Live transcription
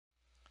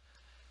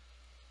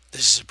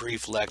This is a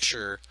brief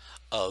lecture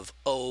of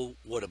 "Oh,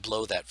 What a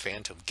Blow That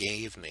Phantom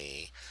Gave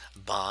Me"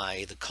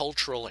 by the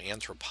cultural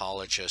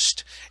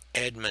anthropologist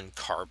Edmund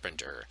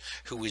Carpenter,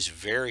 who was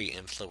very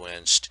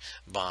influenced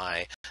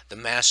by the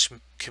mass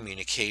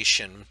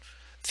communication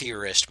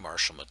theorist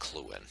Marshall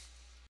McLuhan.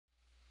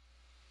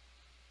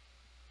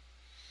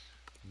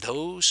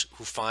 Those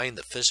who find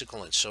the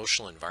physical and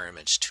social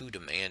environments too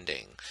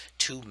demanding,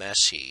 too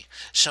messy,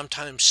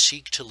 sometimes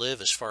seek to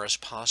live as far as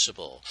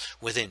possible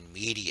within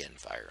media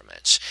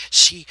environments.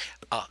 See,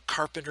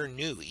 Carpenter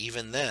knew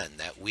even then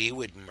that we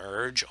would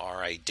merge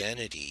our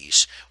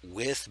identities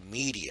with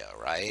media,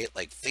 right?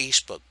 Like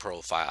Facebook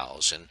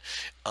profiles and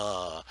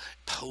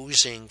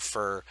posing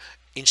for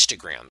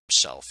Instagram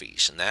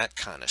selfies and that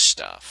kind of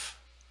stuff.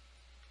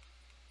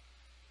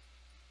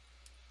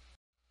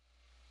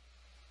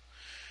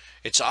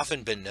 It's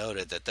often been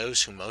noted that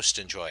those who most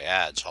enjoy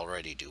ads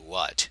already do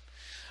what?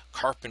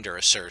 Carpenter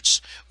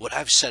asserts, "What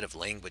I've said of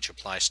language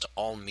applies to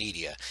all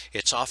media.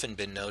 It's often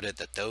been noted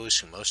that those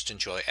who most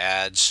enjoy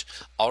ads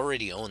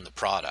already own the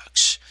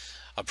products.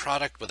 A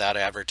product without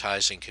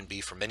advertising can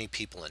be for many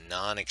people a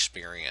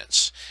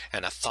non-experience,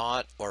 and a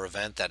thought or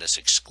event that is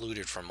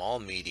excluded from all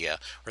media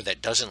or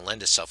that doesn't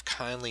lend itself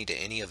kindly to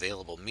any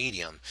available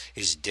medium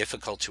is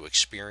difficult to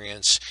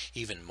experience,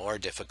 even more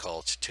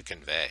difficult to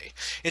convey."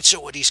 And so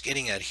what he's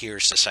getting at here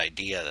is this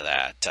idea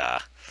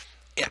that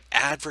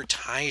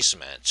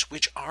advertisements,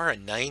 which are a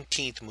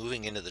 19th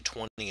moving into the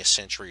 20th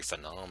century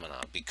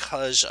phenomena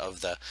because of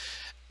the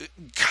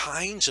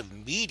kinds of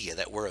media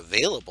that were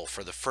available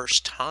for the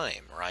first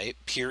time, right?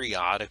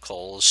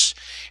 Periodicals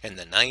in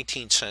the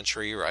 19th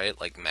century, right?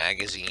 Like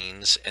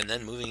magazines, and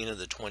then moving into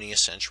the 20th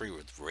century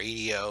with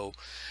radio,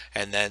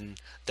 and then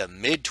the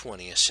mid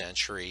 20th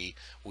century,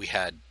 we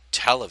had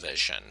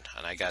television,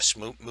 and I guess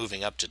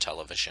moving up to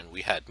television,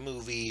 we had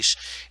movies,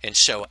 and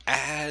so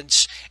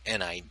ads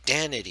and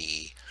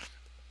identity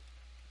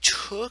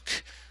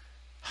took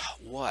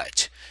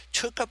what?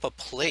 Took up a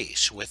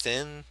place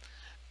within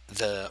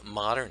the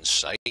modern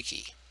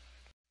psyche.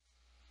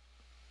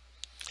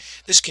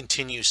 This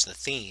continues the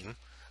theme.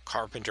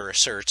 Carpenter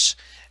asserts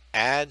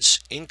ads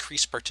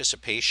increase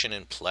participation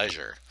and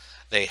pleasure.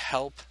 They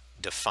help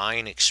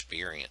define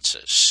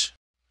experiences.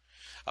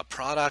 A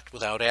product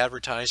without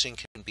advertising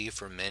can be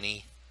for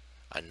many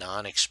a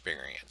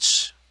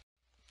non-experience.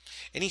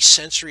 Any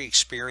sensory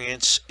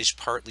experience is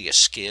partly a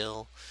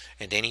skill,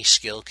 and any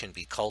skill can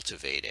be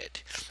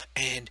cultivated.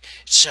 And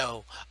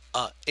so,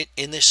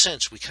 in this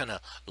sense, we kind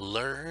of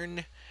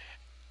learn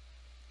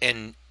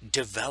and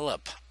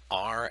develop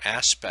our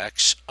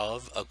aspects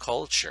of a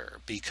culture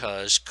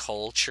because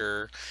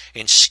culture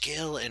and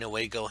skill, in a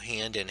way, go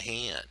hand in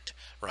hand,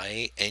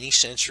 right? Any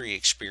sensory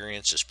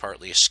experience is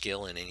partly a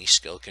skill, and any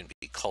skill can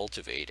be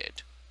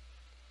cultivated.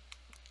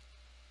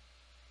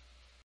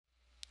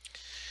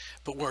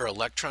 But where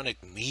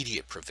electronic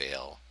media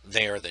prevail,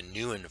 they are the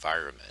new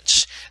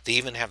environments. They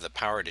even have the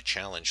power to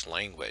challenge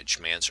language,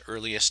 man's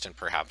earliest and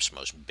perhaps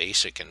most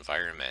basic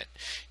environment.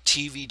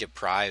 TV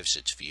deprives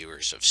its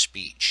viewers of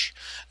speech.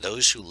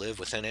 Those who live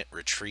within it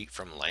retreat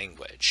from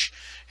language.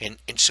 And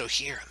so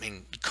here, I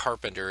mean,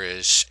 Carpenter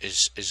is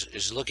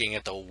looking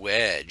at the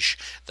wedge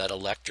that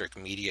electric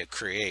media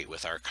create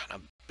with our kind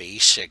of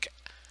basic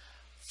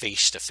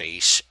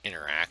face-to-face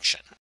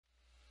interaction.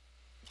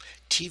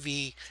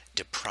 TV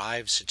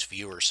deprives its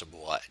viewers of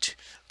what?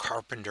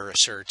 Carpenter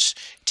asserts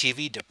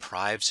TV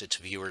deprives its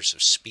viewers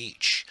of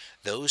speech.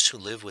 Those who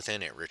live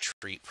within it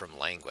retreat from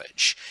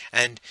language.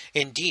 And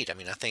indeed, I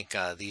mean, I think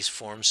these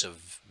forms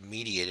of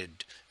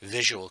mediated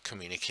visual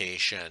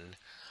communication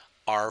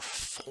are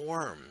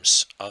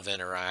forms of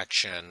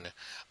interaction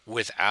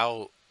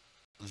without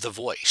the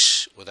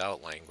voice,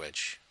 without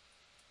language.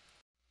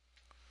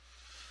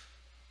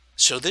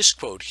 So this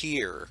quote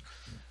here,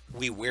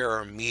 "We wear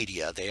our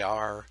media, they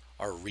are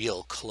our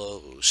real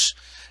clothes,"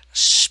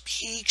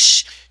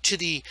 speaks to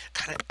the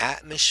kind of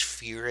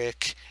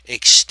atmospheric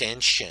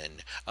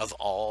extension of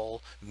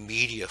all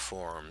media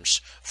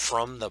forms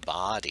from the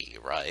body,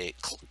 right?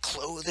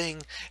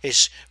 Clothing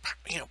is,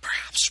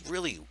 perhaps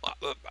really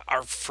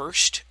our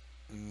first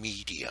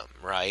medium,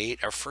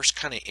 right? Our first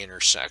kind of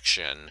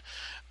intersection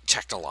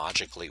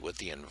technologically with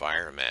the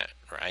environment,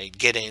 right?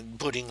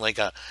 Putting like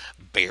a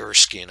bear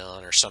skin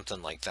on or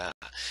something like that.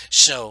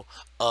 So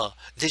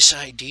this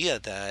idea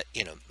that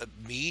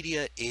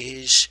media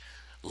is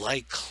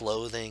like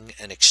clothing,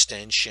 an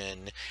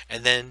extension,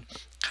 and then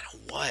kind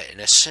of what, in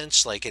a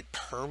sense, like it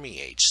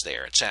permeates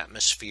there, it's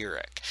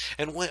atmospheric.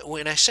 And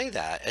when I say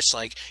that, it's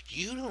like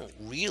you don't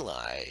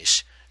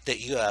realize that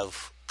you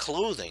have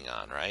clothing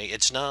on, right?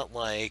 It's not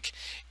like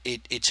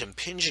it's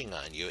impinging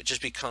on you. It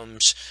just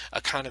becomes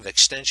a kind of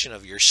extension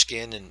of your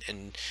skin,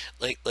 and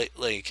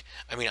like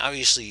I mean,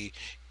 obviously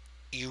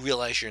you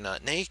realize you're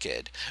not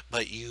naked,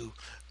 but you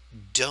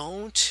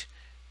don't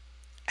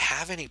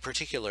have any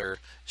particular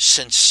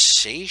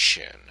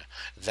sensation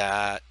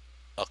that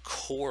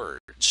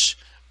accords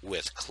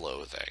with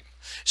clothing.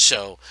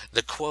 So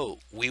the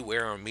quote, "We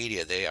wear our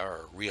media, they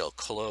are our real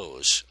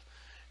clothes,"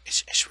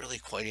 is really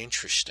quite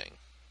interesting.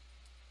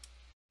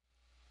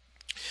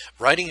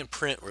 Writing and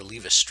print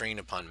relieve a strain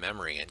upon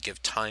memory and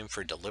give time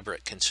for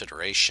deliberate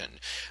consideration,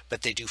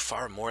 but they do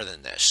far more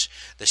than this.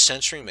 The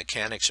sensory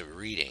mechanics of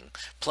reading,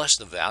 plus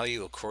the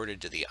value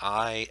accorded to the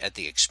eye at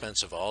the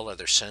expense of all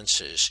other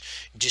senses,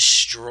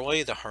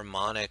 destroy the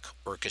harmonic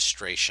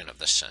orchestration of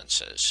the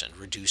senses and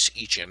reduce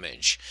each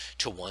image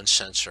to one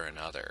sense or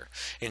another.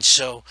 And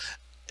so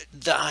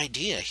the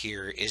idea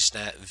here is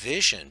that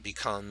vision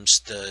becomes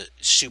the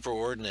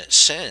superordinate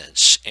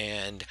sense,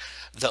 and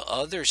the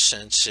other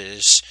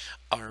senses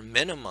are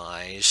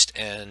minimized.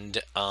 And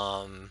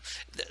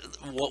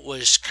what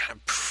was kind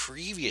of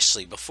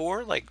previously,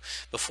 before, like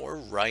before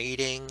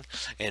writing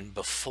and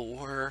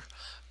before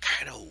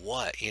kind of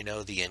what,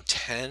 the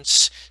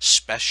intense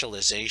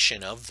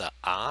specialization of the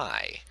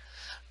eye,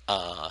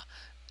 uh,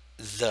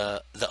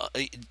 the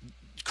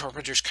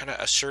Carpenter's kind of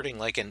asserting,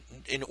 like, in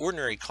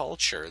ordinary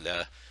culture,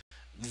 the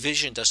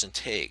vision doesn't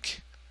take,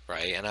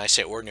 right? And I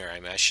say ordinary, I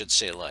mean, I should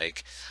say,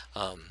 like,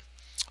 um,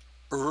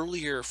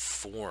 earlier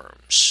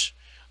forms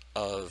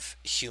of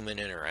human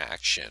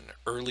interaction,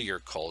 earlier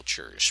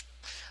cultures,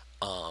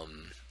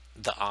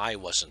 the eye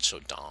wasn't so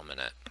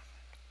dominant.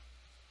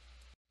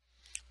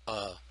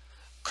 Uh,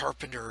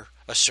 Carpenter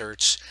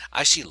asserts,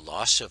 I see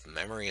loss of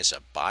memory as a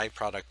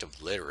byproduct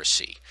of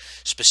literacy,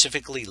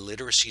 specifically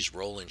literacy's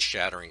role in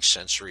shattering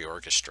sensory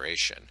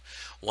orchestration.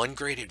 One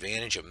great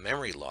advantage of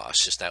memory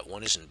loss is that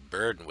one isn't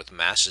burdened with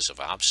masses of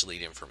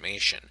obsolete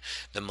information.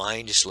 The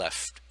mind is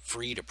left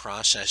free to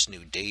process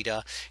new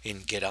data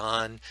and get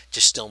on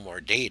to still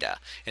more data.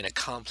 In a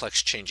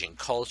complex changing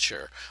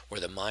culture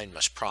where the mind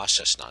must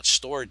process, not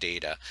store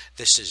data,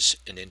 this is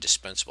an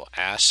indispensable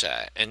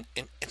asset. And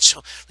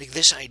so, like,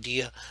 this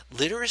idea,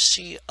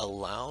 literacy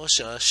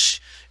allows us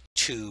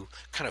to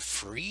kind of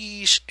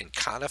freeze and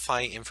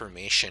codify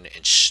information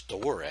and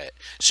store it,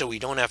 so we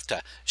don't have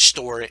to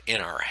store it in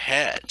our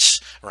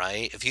heads,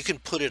 right? If you can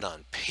put it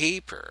on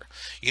paper,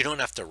 you don't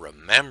have to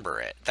remember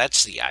it.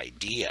 That's the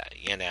idea.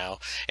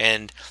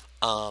 And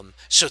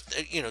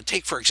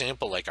take, for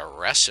example, like a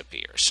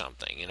recipe or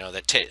something,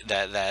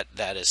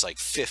 that is like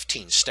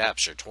 15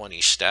 steps or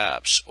 20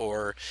 steps,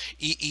 or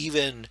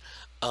even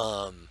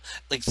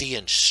like the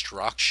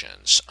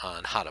instructions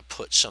on how to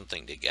put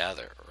something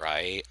together,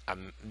 right?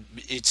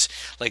 It's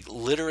like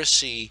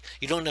literacy.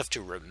 You don't have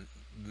to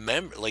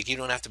remember, like, you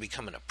don't have to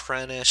become an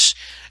apprentice,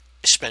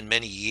 spend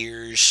many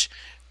years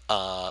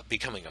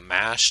becoming a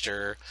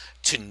master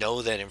to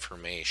know that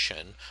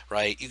information,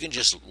 right? You can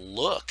just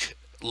look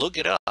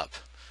it up.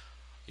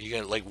 You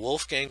can, like,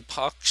 Wolfgang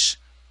Puck's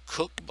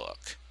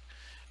cookbook.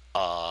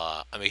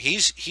 I mean,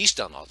 he's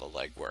done all the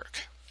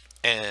legwork.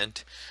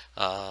 And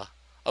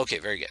okay,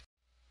 very good.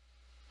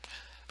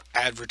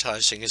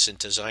 Advertising isn't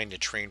designed to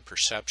train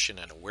perception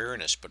and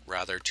awareness, but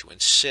rather to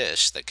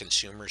insist that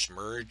consumers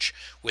merge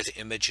with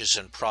images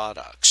and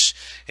products.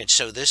 And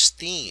so this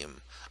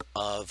theme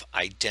of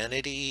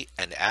identity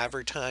and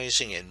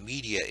advertising and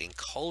media and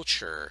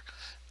culture,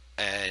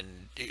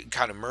 and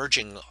kind of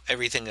merging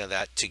everything of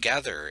that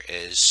together,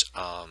 is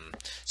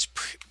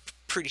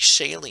pretty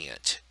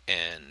salient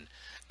in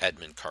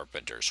Edmund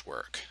Carpenter's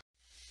work.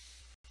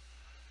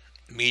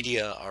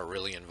 Media are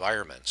really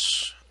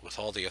environments. With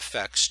all the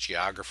effects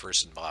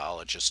geographers and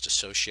biologists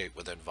associate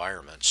with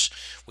environments,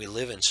 we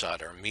live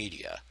inside our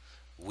media.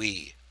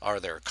 We are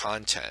their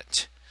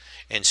content.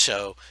 And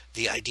so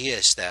the idea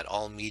is that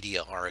all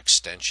media are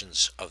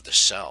extensions of the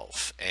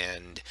self,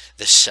 and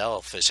the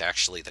self is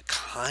actually the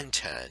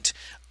content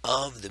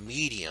of the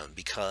medium,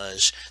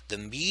 because the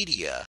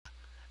media,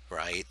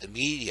 right, the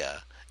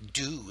media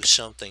do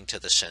something to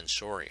the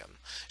sensorium.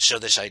 So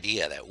this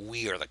idea that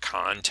we are the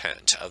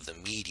content of the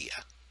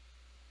media.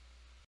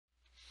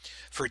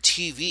 For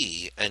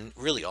TV, and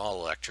really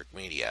all electric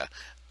media,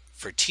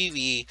 for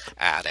TV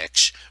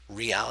addicts,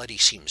 reality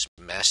seems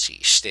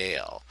messy,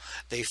 stale.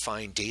 They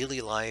find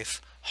daily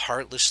life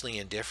heartlessly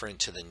indifferent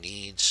to the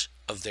needs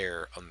of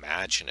their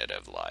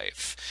imaginative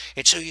life.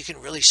 And so you can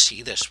really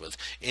see this with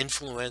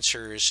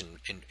influencers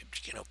and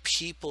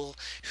people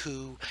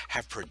who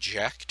have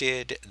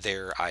projected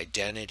their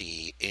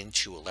identity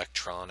into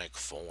electronic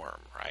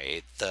form,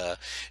 right? The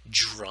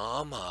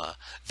drama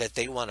that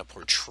they want to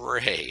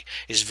portray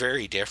is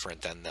very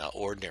different than the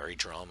ordinary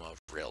drama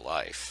of real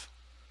life.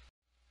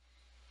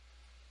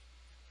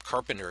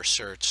 Carpenter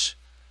asserts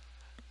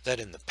that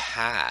in the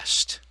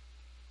past,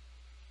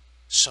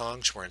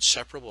 songs were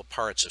inseparable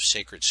parts of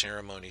sacred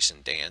ceremonies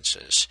and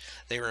dances.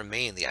 They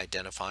remain the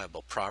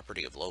identifiable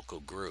property of local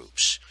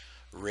groups.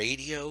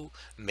 Radio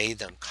made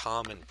them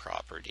common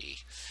property,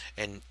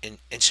 and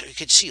so you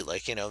could see,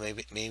 like,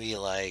 maybe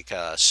like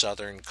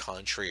Southern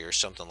country or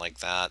something like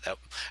that. At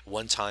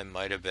one time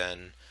might have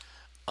been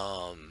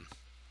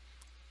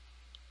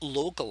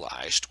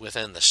localized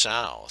within the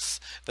South,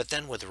 but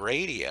then with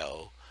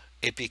radio,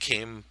 it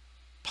became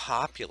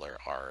popular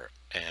art,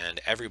 and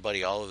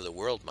everybody all over the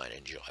world might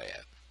enjoy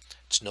it.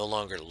 It's no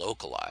longer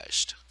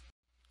localized.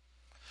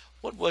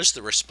 What was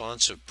the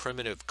response of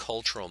primitive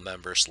cultural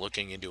members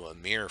looking into a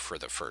mirror for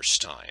the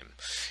first time?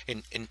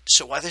 And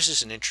so why this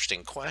is an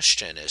interesting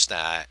question is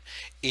that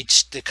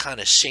it's the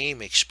kind of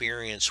same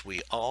experience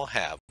we all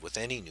have with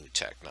any new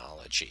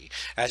technology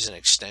as an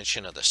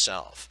extension of the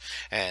self.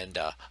 And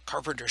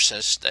Carpenter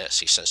says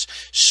this, he says,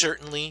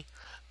 certainly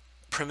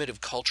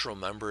primitive cultural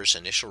members'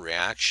 initial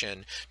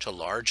reaction to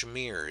large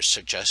mirrors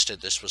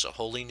suggested this was a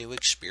wholly new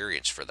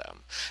experience for them.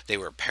 They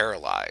were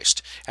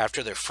paralyzed.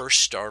 After their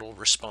first startled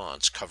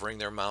response, covering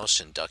their mouths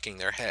and ducking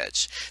their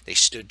heads, they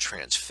stood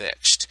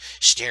transfixed,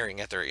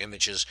 staring at their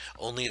images,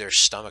 only their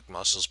stomach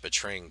muscles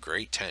betraying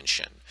great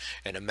tension.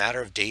 In a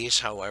matter of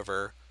days,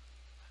 however,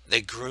 they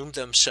groomed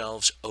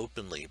themselves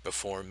openly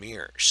before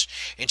mirrors.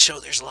 And so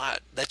there's a lot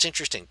that's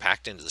interesting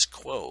packed into this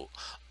quote.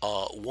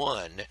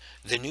 One,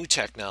 the new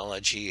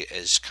technology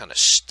is kind of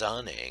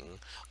stunning,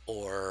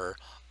 or,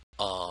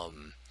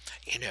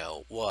 you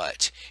know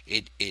what,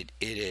 it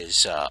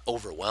is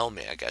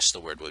overwhelming, I guess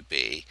the word would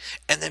be.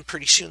 And then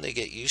pretty soon they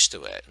get used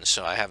to it. And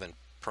so I have in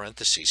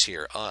parentheses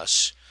here,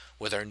 us,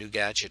 with our new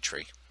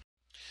gadgetry.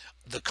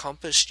 The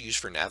compass used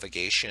for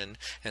navigation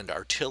and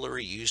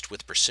artillery used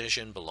with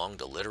precision belong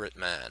to literate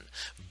man.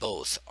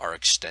 Both are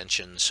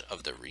extensions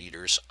of the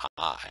reader's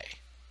eye.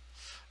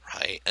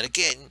 Right? And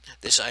again,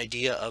 this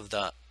idea of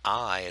the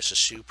eye as a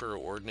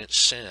superordinate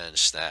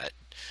sense that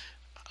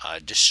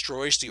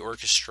destroys the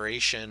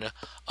orchestration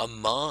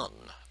among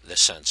the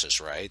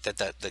senses, right?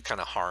 That the kind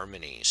of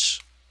harmonies.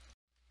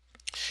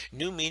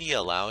 New media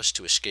allow us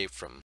to escape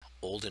from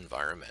old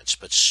environments,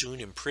 but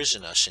soon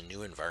imprison us in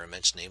new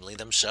environments, namely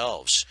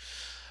themselves.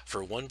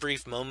 For one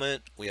brief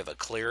moment, we have a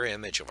clear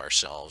image of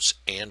ourselves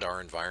and our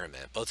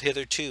environment, both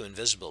hitherto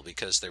invisible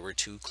because they were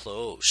too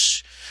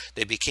close.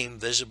 They became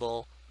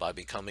visible by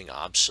becoming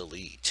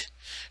obsolete.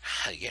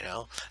 You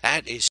know,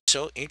 that is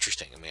so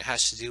interesting. I mean, it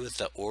has to do with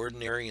the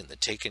ordinary and the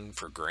taken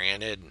for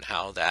granted and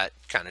how that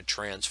kind of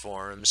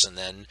transforms. And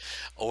then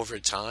over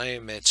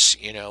time, it's,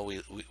 you know,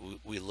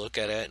 we look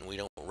at it and we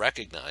don't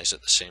recognize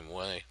it the same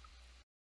way.